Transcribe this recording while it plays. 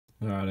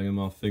Alright, I got them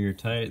all finger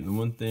tight. The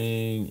one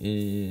thing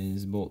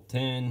is bolt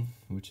 10,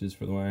 which is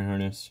for the wiring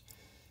harness.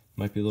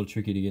 Might be a little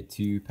tricky to get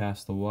to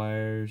past the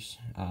wires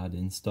to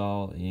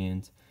install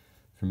and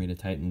for me to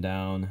tighten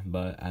down,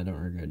 but I don't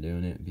regret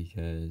doing it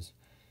because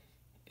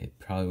it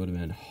probably would have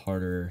been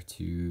harder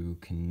to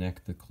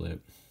connect the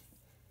clip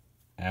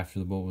after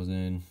the bolt was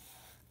in.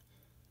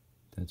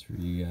 That's for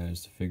you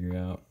guys to figure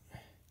out.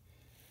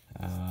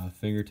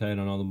 Finger tight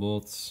on all the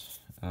bolts.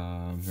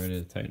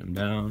 Ready to tighten them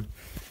down.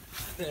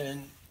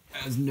 Then,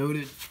 as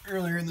noted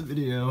earlier in the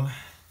video,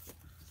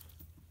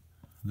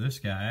 this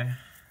guy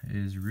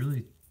is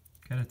really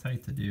kind of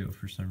tight to do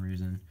for some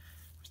reason.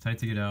 It's tight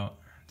to get out,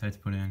 tight to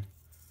put in,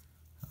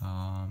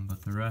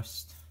 but the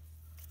rest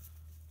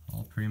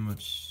all pretty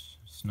much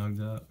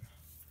snugged up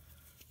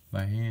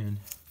by hand.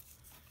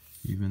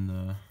 Even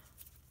the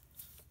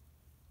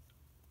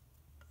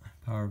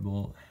power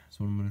bolt, that's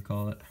what I'm going to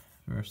call it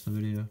for the rest of the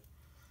video,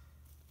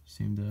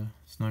 seemed to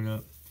snug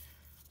up.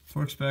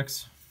 Torque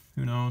specs,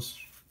 who knows?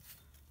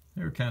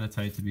 They were kind of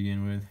tight to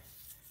begin with.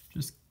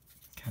 Just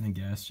kind of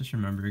guess. Just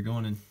remember,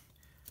 going in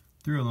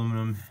through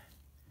aluminum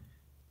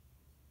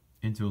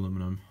into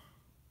aluminum.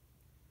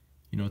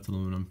 You know it's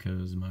aluminum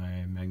because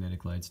my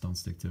magnetic lights don't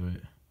stick to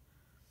it.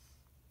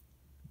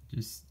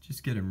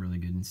 Just get them really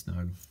good and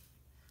snug.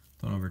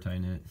 Don't over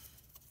tighten it.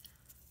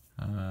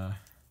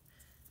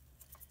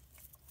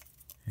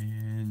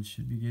 And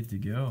should be good to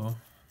go.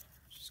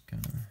 Just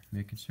kind of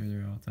making sure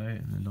they're all tight,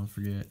 and then don't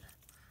forget,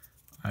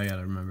 I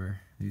gotta remember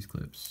these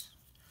clips.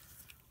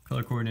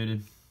 Color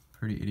coordinated,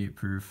 pretty idiot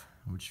proof,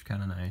 which is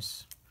kind of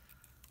nice.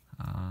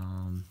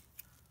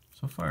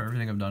 So far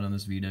everything I've done on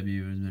this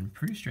VW has been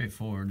pretty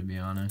straightforward, to be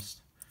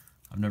honest.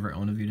 I've never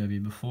owned a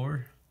VW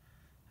before.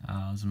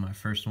 This is my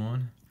first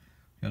one.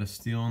 Got a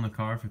steal in the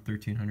car for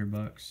 1,300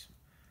 bucks.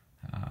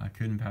 I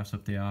couldn't pass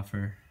up the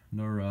offer.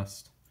 No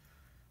rust,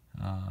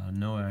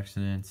 no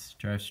accidents,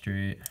 drive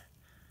straight,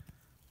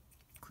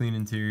 clean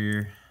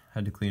interior.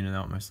 Had to clean it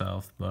out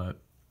myself, but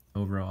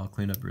overall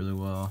cleaned up really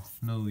well.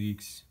 No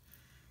leaks.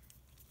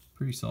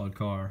 Pretty solid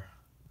car.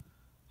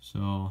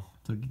 So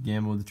took a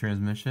gamble with the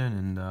transmission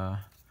and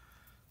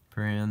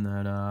praying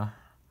that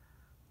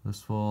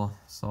this will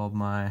solve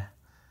my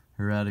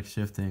erratic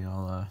shifting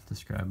I'll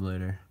describe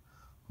later,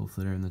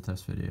 hopefully during the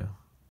test video.